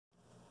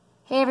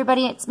Hey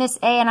everybody, it's Miss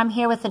A and I'm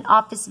here with an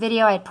office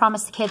video. I had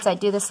promised the kids I'd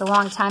do this a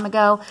long time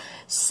ago.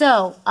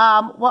 So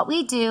what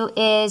we do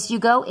is you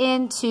go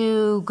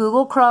into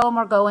Google Chrome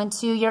or go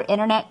into your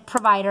internet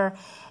provider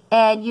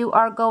and you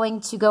are going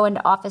to go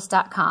into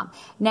office.com.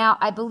 Now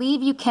I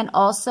believe you can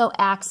also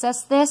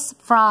access this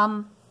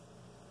from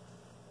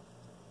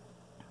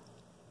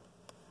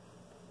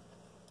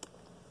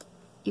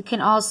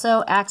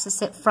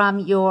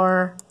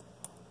your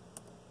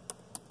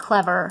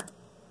Clever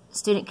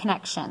Student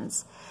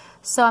Connections.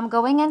 So I'm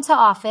going into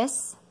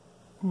Office,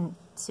 as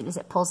soon as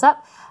it pulls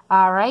up.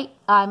 All right,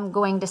 I'm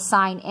going to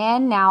sign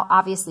in. Now,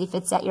 obviously, if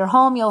it's at your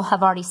home, you'll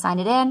have already signed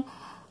it in.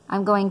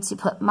 I'm going to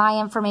put my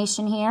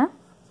information here.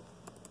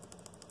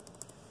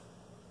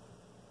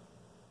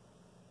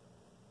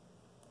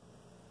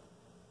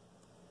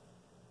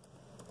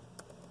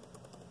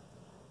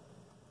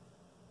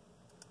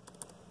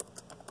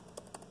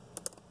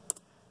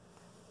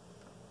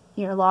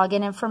 Your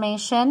login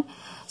information.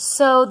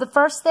 So the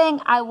first thing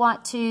I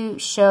want to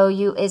show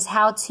you is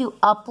how to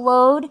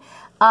upload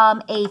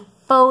a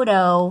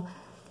photo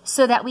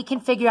so that we can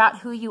figure out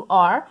who you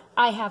are.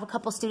 I have a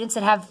couple students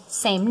that have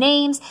same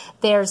names.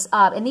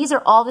 And these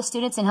are all the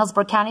students in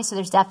Hillsborough County, so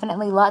there's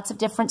definitely lots of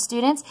different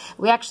students.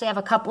 We actually have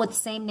a couple with the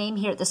same name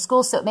here at the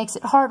school, so it makes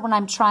it hard when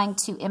I'm trying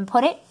to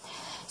input it.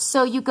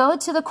 So you go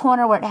to the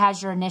corner where it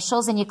has your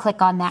initials and you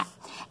click on that.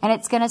 And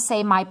it's going to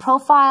say My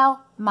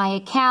Profile, My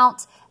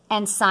Account,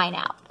 and Sign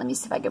Out. Let me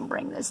see if I can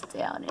bring this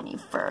down any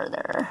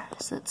further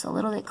so it's a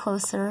little bit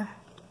closer.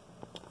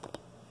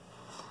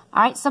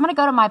 All right, so I'm going to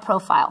go to My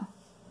Profile.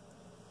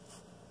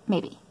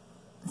 Maybe.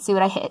 Let's see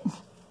what I hit.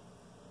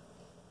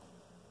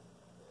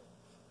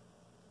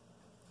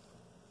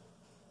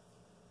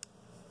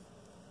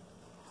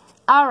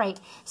 All right,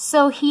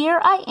 so here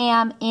I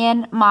am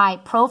in my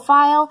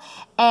profile,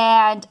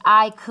 and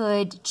I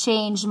could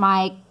change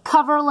my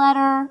cover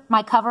letter,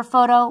 my cover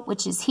photo,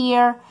 which is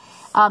here.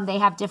 They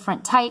have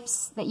different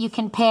types that you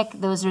can pick.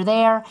 Those are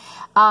there.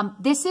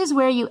 This is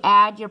where you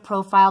add your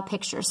profile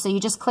picture. So you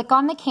just click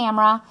on the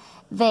camera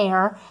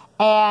there,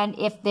 and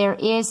if there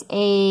is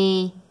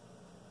a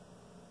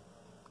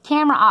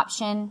camera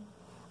option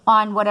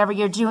on whatever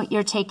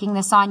you're taking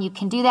this on, you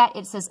can do that.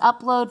 It says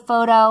upload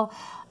photo.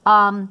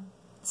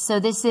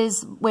 So this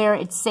is where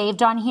it's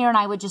saved on here, and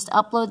I would just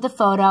upload the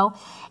photo,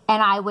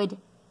 and I would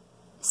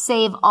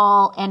save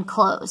all and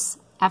close.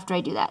 After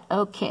I do that.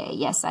 Okay,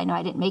 yes, I know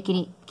I didn't make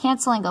any,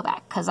 cancel and go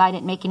back because I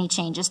didn't make any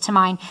changes to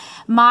mine.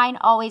 Mine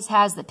always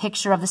has the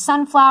picture of the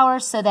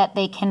sunflower so that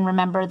they can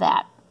remember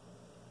that.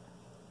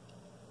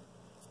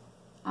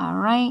 All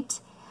right,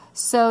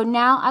 so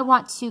now I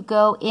want to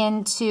go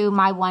into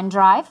my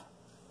OneDrive.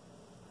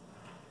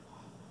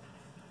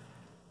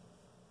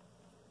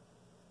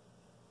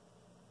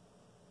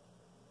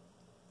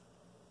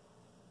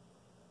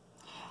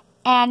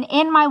 And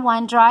in my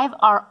OneDrive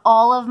are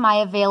all of my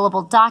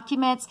available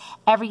documents,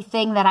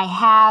 everything that I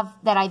have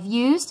that I've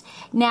used.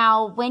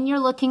 Now, when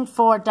you're looking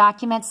for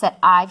documents that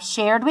I've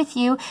shared with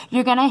you,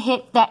 you're going to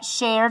hit that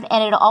shared,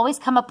 and it'll always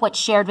come up what's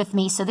shared with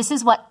me. So this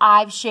is what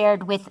I've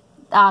shared with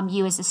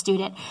you as a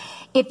student.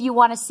 If you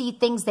want to see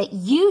things that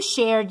you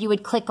shared, you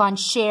would click on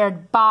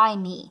Shared By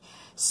Me.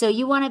 So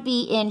you want to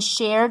be in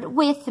Shared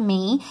With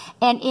Me,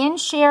 and in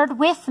Shared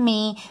With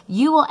Me,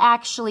 you will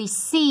actually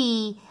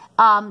see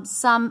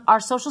our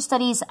social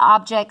studies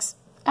objects.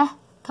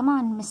 Come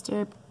on,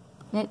 Mr.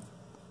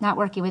 Not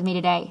working with me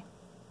today.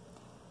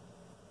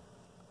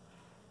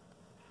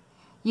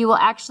 You will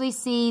actually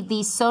see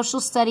the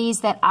social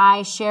studies that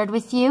I shared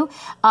with you.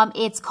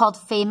 It's called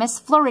Famous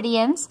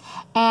Floridians,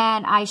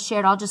 and I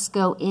shared, I'll just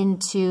go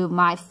into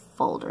my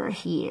folder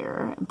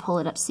here and pull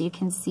it up so you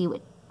can see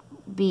what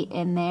be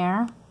in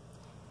there.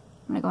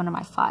 I'm going to go into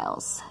my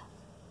files.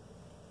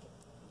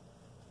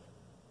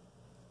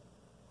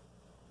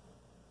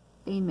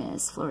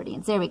 Famous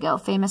Floridians. There we go,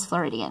 Famous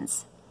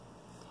Floridians.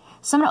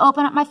 So I'm going to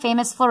open up my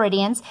Famous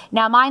Floridians.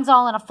 Now mine's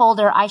all in a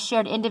folder. I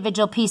shared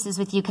individual pieces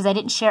with you because I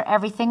didn't share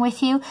everything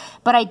with you,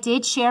 but I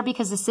did share,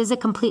 because this is a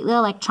completely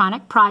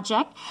electronic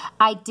project,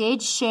 I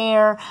did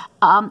share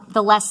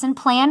the lesson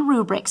plan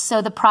rubric.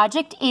 So the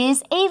project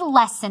is a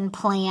lesson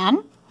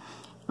plan.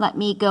 Let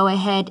me go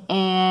ahead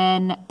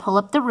and pull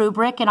up the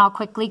rubric, and I'll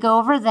quickly go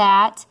over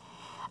that.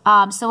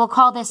 So we'll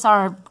call this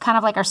our kind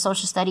of like our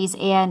social studies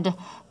and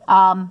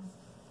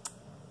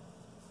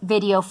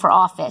video for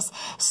Office.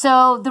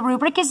 So the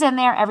rubric is in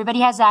there. Everybody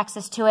has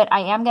access to it.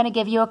 I am going to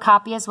give you a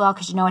copy as well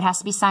because you know it has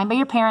to be signed by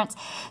your parents.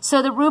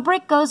 So the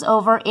rubric goes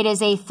over. It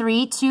is a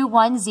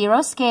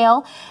 3-2-1-0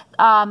 scale.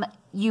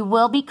 You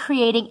will be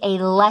creating a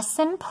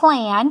lesson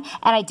plan,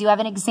 and I do have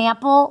an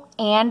example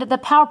and the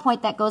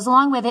PowerPoint that goes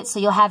along with it,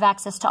 so you'll have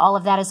access to all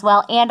of that as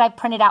well. And I've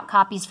printed out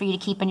copies for you to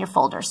keep in your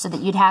folder so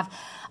that you'd have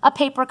a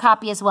paper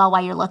copy as well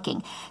while you're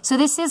looking. So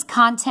this is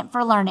content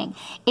for learning.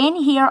 In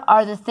here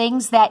are the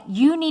things that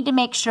you need to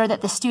make sure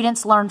that the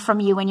students learn from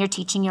you when you're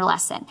teaching your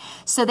lesson.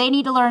 So they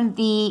need to learn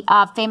the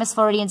famous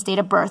Floridians' date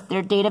of birth,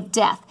 their date of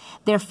death,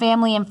 their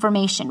family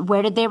information,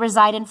 where did they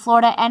reside in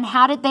Florida, and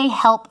how did they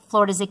help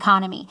Florida's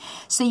economy.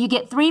 So you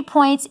get 3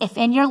 points if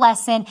in your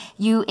lesson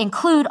you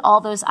include all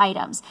those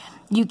items.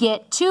 You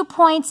get 2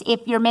 points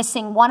if you're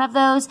missing one of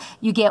those.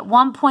 You get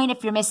 1 point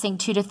if you're missing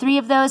 2 to 3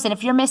 of those. And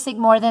if you're missing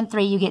more than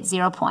 3, you get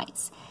 0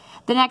 points.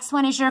 The next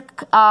one is your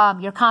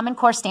Common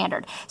Core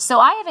standard. So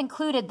I have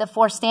included the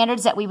 4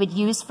 standards that we would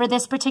use for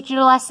this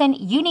particular lesson.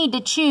 You need to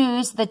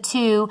choose the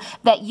 2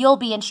 that you'll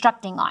be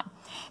instructing on.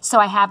 So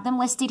I have them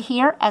listed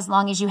here. As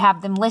long as you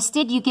have them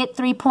listed, you get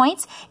 3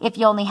 points. If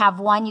you only have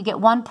 1, you get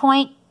 1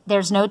 point.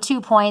 There's no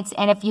 2 points.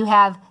 And if you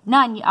have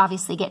none, you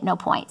obviously get no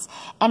points.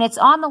 And it's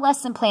on the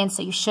lesson plan,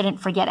 so you shouldn't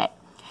forget it.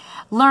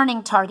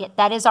 Learning target,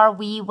 that is our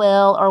we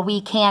will or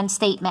we can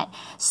statement.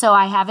 So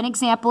I have an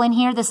example in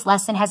here. This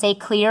lesson has a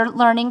clear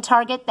learning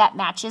target that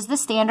matches the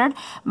standard.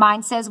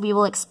 Mine says we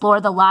will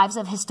explore the lives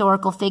of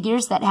historical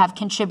figures that have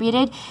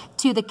contributed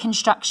to the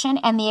construction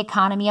and the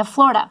economy of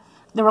Florida.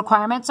 The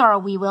requirements are a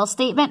we will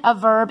statement, a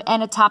verb,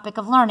 and a topic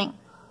of learning.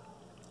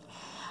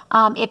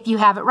 If you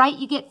have it right,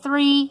 you get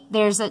 3.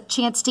 There's a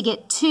chance to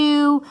get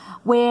 2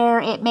 where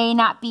it may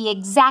not be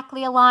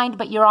exactly aligned,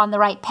 but you're on the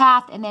right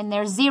path. And then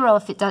there's 0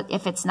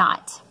 if it's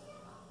not.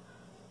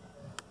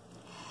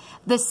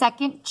 The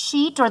second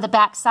sheet or the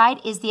back side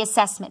is the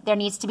assessment. There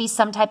needs to be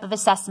some type of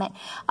assessment.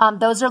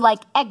 Those are like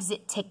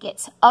exit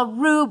tickets, a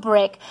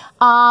rubric,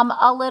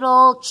 a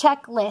little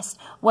checklist,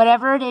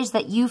 whatever it is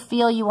that you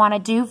feel you want to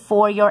do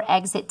for your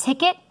exit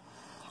ticket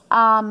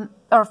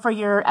or for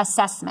your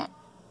assessment.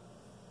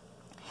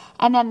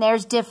 And then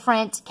there's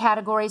different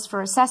categories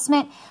for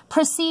assessment.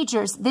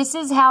 Procedures. This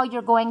is how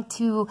you're going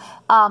to,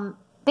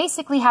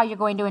 basically how you're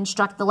going to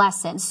instruct the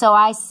lesson. So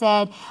I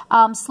said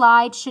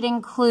slides should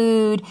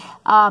include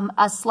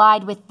a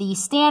slide with the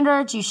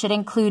standards. You should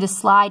include a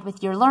slide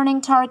with your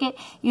learning target.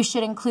 You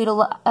should include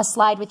a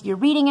slide with your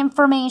reading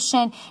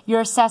information,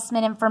 your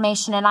assessment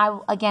information, and I,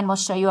 again, will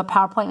show you a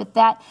PowerPoint with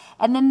that.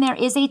 And then there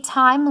is a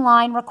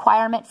timeline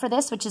requirement for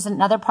this, which is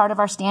another part of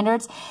our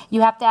standards. You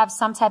have to have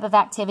some type of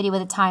activity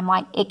with a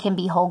timeline. It can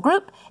be whole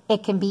group.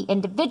 It can be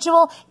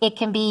individual. It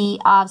can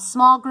be a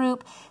small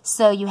group.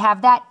 So you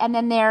have that. And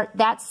then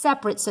that's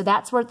separate. So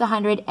that's worth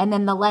 100. And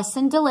then the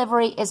lesson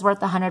delivery is worth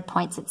 100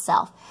 points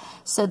itself.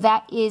 So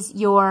that is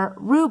your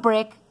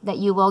rubric that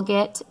you will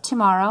get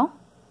tomorrow.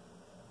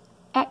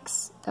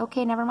 X.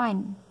 Okay, never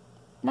mind.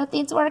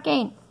 Nothing's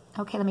working.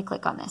 Okay, let me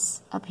click on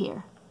this up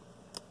here.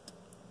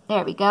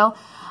 There we go.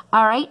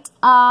 All right.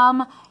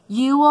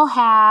 You will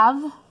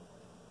have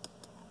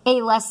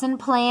a lesson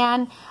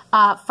plan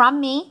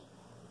from me,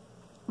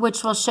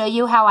 which will show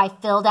you how I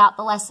filled out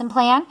the lesson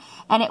plan,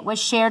 and it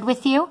was shared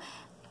with you.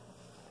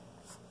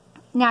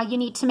 Now, you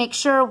need to make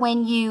sure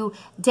when you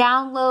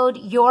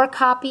download your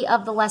copy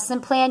of the lesson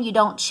plan, you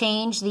don't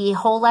change the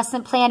whole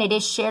lesson plan. It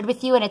is shared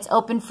with you, and it's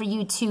open for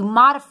you to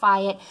modify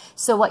it.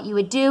 So what you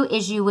would do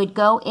is you would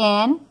go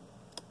in.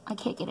 I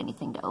can't get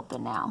anything to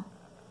open now.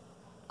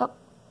 Oh.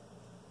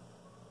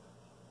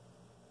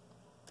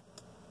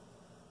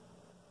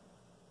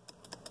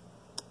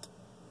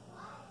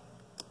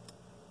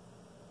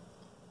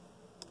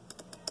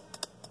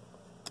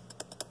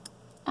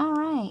 All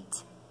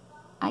right.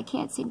 I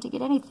can't seem to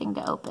get anything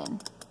to open.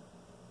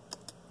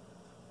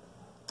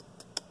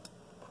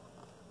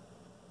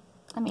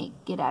 Let me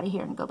get out of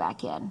here and go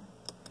back in.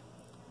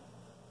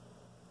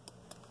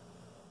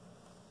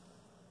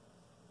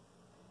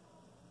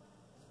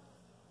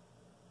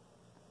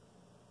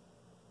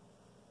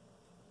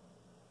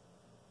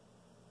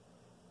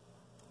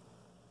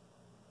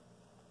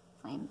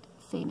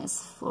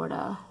 Famous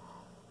Florida.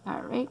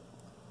 All right.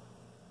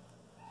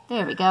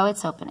 There we go.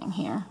 It's opening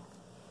here.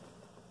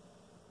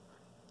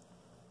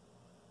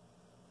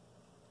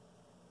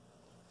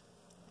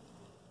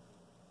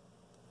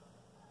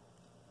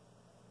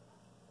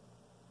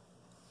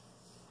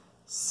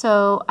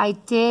 So I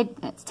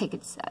did, let's take a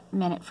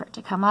minute for it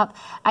to come up.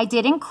 I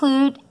did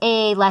include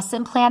a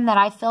lesson plan that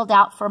I filled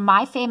out for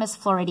my famous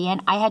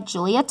Floridian. I had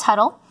Julia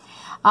Tuttle.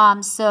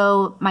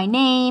 So my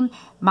name,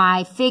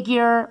 my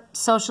figure,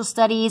 social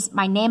studies,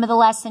 my name of the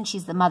lesson.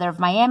 She's the mother of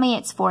Miami.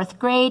 It's 4th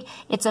grade.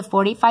 It's a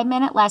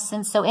 45-minute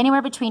lesson. So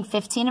anywhere between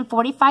 15 and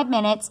 45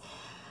 minutes.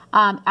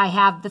 I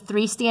have the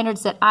 3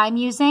 standards that I'm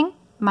using.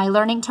 My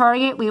learning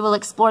target, we will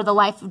explore the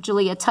life of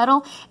Julia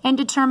Tuttle and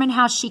determine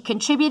how she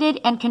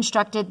contributed and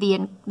constructed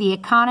the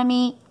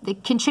economy,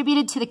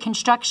 contributed to the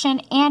construction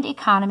and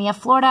economy of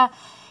Florida.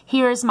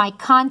 Here's my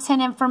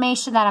content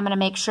information that I'm going to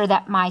make sure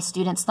that my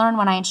students learn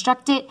when I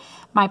instruct it,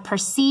 my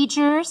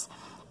procedures,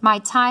 my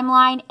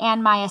timeline,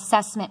 and my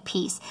assessment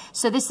piece.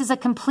 So this is a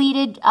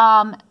completed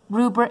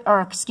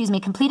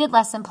completed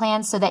lesson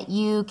plan so that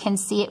you can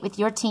see it with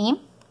your team.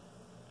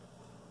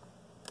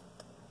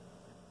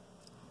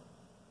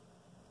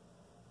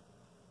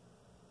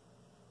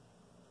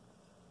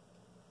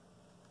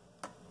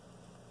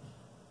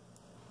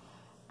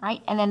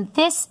 right? And then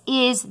this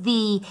is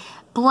the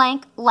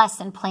blank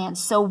lesson plan.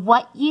 So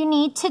what you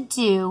need to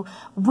do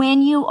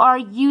when you are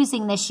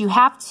using this, you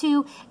have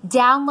to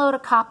download a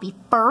copy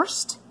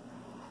first.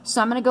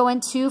 So I'm going to go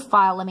into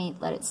File. Let me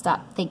let it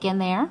stop thinking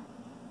there.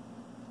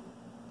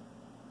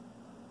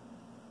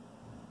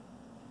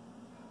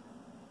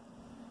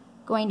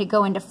 Going to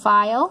go into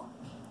File.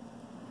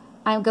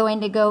 I'm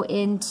going to go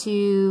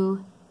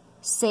into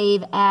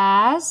Save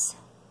As.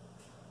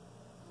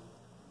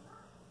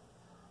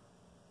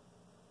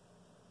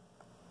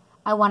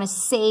 I want to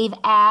save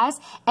as,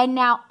 and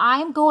now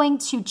I'm going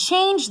to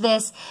change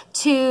this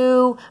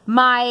to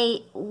my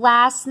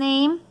last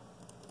name,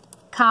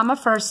 comma,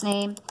 first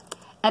name,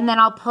 and then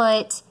I'll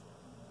put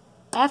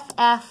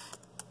FFLP.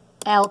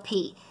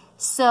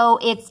 So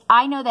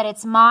I know that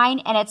it's mine,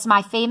 and it's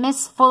my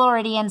famous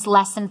Floridians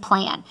lesson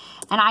plan.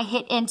 And I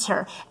hit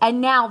enter. And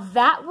now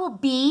that will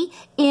be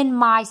in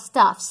my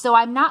stuff. So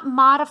I'm not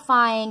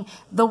modifying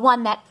the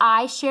one that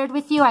I shared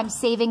with you. I'm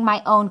saving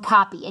my own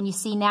copy. And you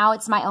see now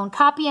it's my own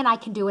copy, and I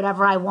can do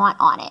whatever I want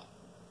on it.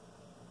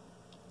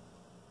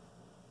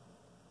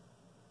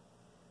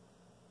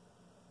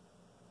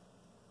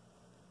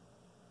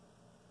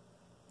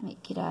 Let me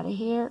get out of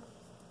here.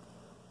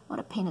 What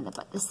a pain in the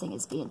butt this thing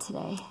is being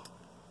today.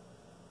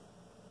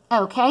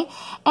 Okay,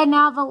 and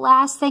now the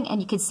last thing, and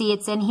you can see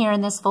it's in here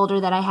in this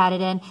folder that I had it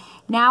in.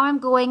 Now I'm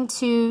going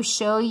to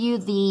show you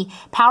the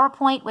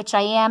PowerPoint, which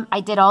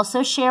I did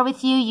also share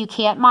with you. You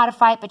can't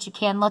modify it, but you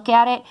can look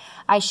at it.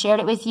 I shared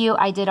it with you.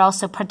 I did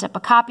also print up a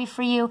copy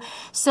for you.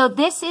 So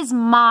this is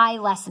my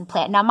lesson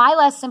plan. Now my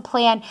lesson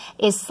plan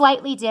is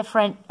slightly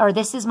different, or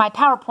this is my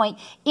PowerPoint,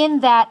 in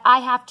that I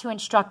have to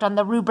instruct on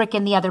the rubric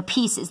and the other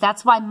pieces.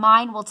 That's why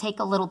mine will take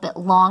a little bit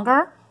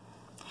longer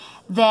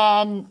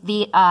than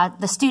the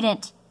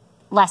student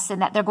lesson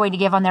that they're going to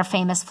give on their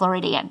famous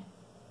Floridian.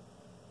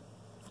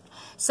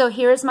 So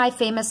here's my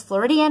famous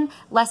Floridian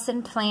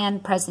lesson plan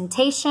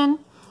presentation.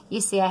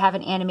 You see I have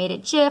an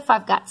animated GIF.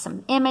 I've got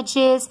some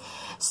images.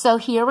 So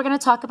here we're going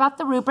to talk about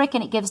the rubric,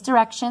 and it gives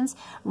directions.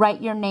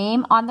 Write your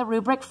name on the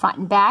rubric front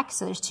and back.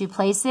 So there's 2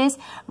 places.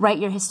 Write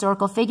your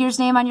historical figure's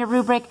name on your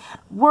rubric.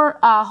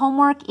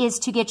 Homework is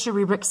to get your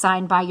rubric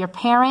signed by your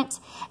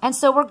parent. And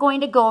so we're going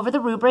to go over the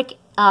rubric.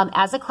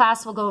 As a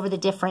class, we'll go over the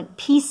different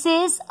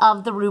pieces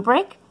of the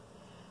rubric.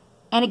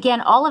 And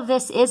again, all of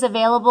this is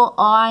available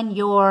on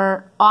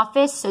your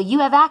office, so you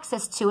have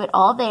access to it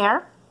all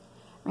there.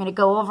 We're going to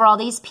go over all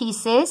these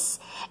pieces,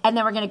 and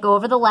then we're going to go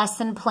over the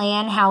lesson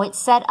plan, how it's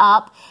set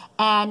up.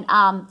 And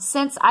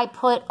since I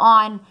put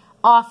on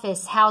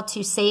Office how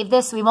to save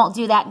this, we won't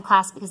do that in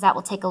class because that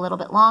will take a little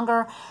bit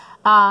longer.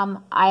 I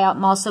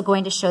am also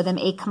going to show them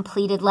a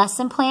completed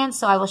lesson plan,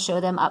 so I will show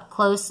them up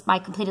close my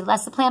completed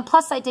lesson plan.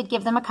 Plus, I did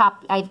give them a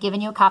copy. I've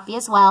given you a copy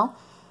as well.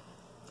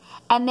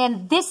 And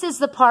then this is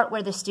the part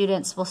where the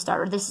students will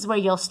start, or this is where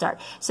you'll start.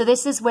 So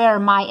this is where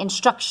my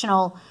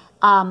instructional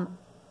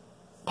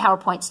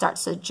PowerPoint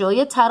starts. So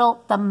Julia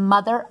Tuttle, the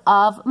mother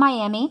of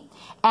Miami,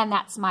 and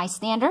that's my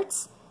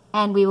standards.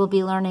 And we will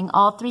be learning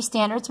all 3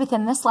 standards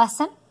within this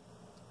lesson.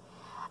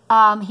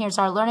 Here's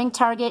our learning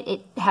target.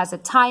 It has a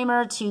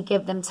timer to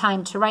give them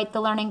time to write the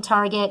learning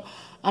target,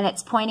 and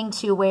it's pointing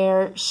to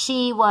where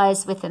she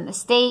was within the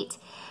state.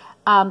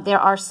 There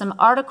are some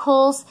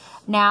articles.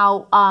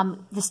 Now,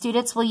 the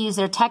students will use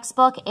their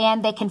textbook,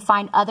 and they can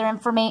find other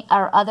information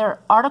or other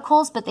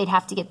articles, but they'd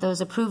have to get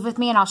those approved with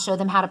me, and I'll show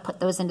them how to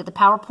put those into the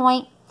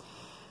PowerPoint.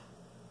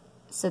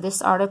 So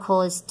this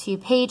article is 2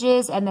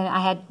 pages, and then I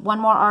had one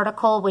more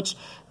article, which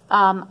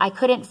I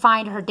couldn't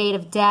find her date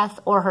of death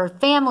or her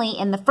family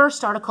in the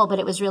first article, but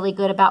it was really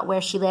good about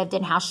where she lived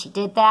and how she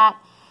did that.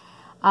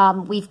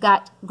 We've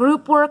got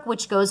group work,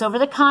 which goes over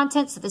the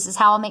content. So this is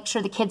how I'll make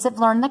sure the kids have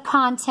learned the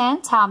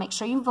content, how I'll make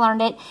sure you've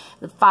learned it,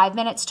 with 5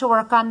 minutes to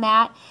work on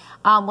that.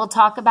 We'll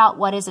talk about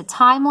what is a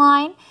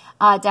timeline.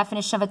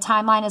 Definition of a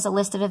timeline is a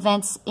list of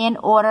events in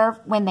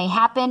order when they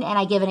happen, and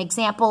I give an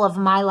example of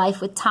my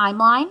life with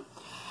timeline.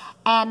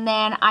 And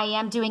then I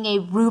am doing a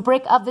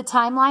rubric of the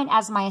timeline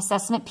as my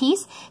assessment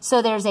piece.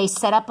 So there's a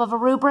setup of a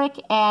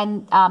rubric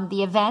and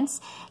the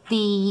events.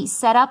 The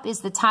setup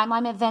is the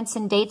timeline events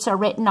and dates are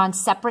written on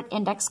separate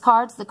index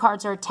cards. The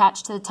cards are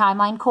attached to the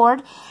timeline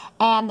cord.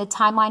 And the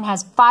timeline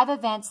has 5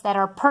 events that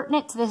are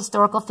pertinent to the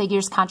historical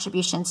figures'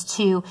 contributions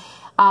to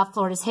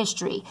Florida's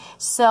history.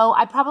 So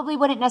I probably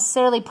wouldn't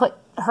necessarily put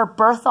her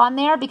birth on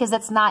there because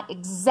that's not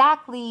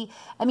exactly,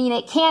 I mean,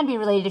 it can be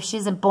related. If she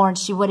isn't born,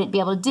 she wouldn't be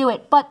able to do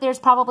it. But there's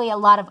probably a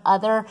lot of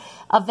other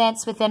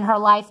events within her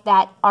life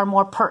that are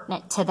more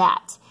pertinent to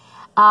that.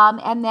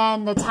 And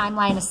then the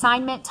timeline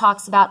assignment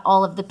talks about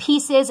all of the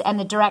pieces and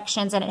the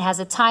directions, and it has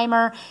a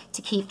timer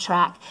to keep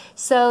track.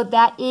 So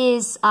that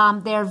is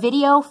their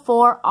video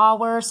for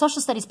our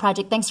social studies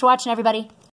project. Thanks for watching, everybody.